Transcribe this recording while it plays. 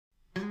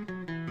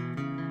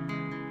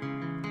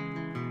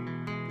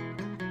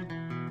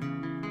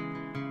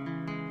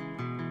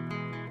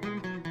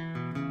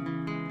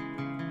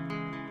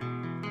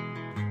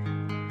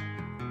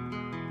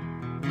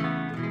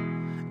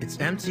It's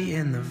empty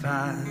in the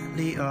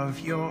valley of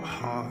your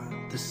heart.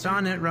 The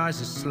sun, it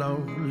rises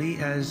slowly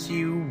as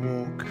you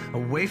walk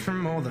away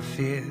from all the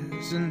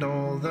fears and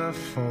all the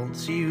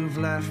faults you've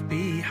left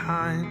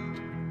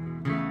behind.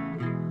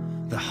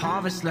 The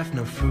harvest left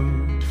no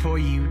food for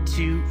you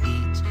to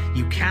eat.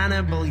 You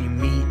cannibal, you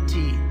meat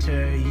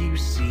eater, you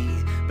see.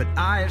 But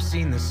I have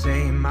seen the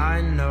same,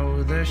 I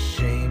know the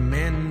shame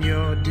in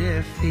your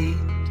defeat.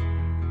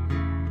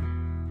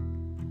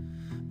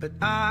 But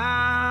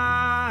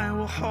I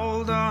will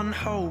hold on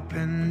hope,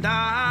 and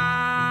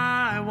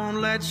I won't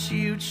let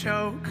you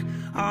choke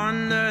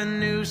on the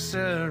noose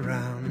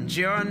around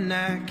your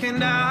neck.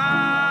 And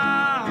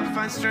I'll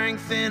find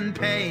strength in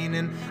pain,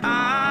 and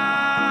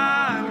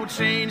I will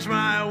change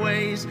my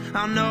ways.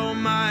 I'll know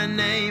my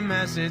name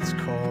as it's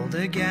called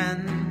again.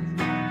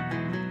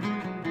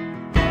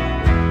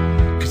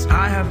 'Cause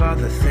I have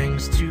other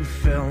things to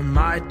fill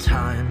my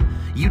time.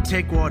 You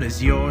take what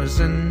is yours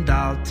and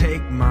I'll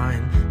take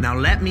mine. Now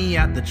let me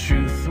at the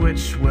truth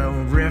which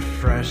will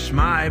refresh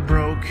my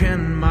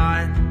broken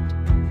mind.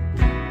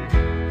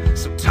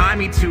 So tie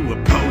me to a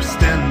post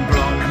and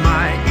block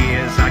my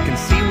ears. I can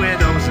see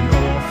widows and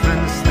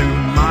orphans through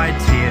my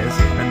tears,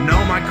 and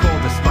know my call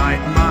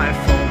despite my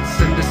faults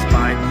and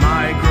despite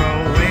my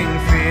growing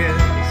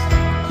fears.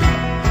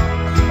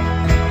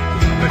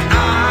 But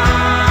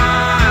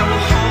I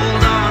will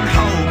hold on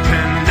hope,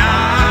 and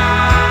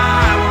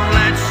I won't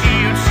let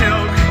you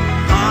choke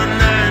on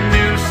the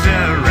noose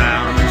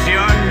around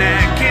your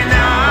neck. And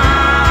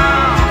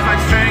I'll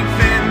find strength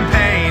in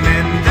pain,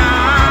 and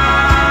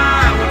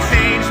I will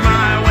change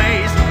my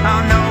ways.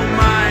 I'll know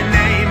my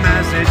name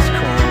as it's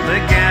called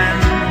again.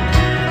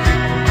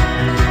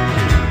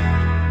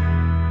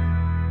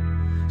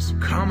 So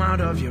come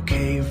out of your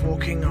cave,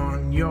 walking on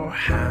your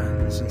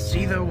hands, and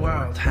see the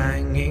world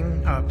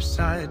hanging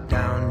upside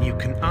down. You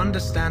can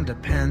understand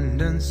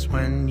dependence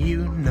when you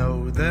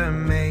know the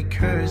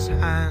Maker's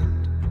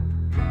hand.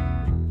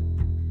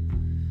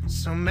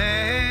 So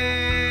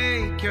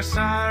make your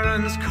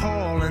sirens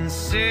call and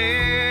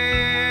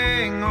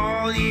sing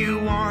all you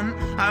want.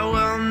 I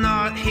will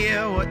not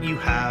hear what you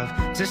have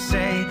to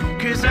say,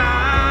 'cause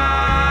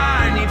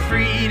I need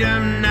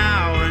freedom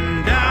now,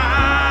 and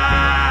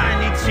I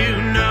need to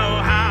know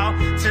how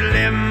to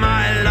live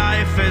my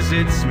life as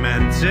it's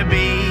meant to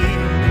be.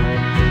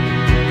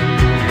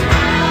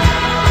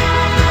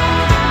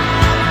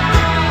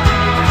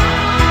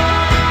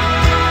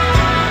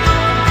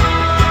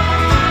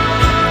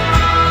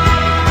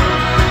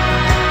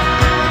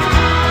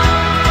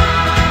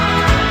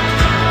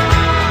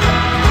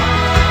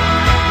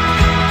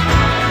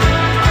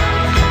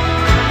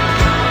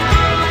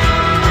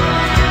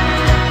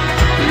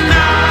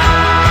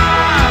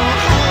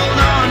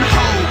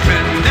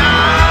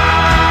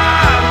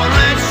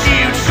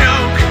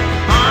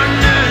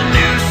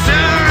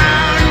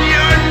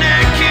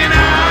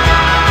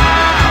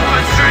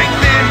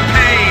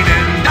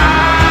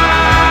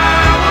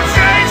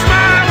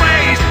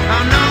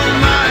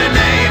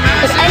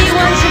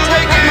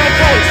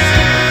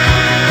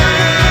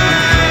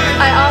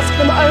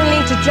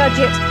 Judge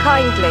it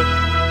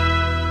kindly.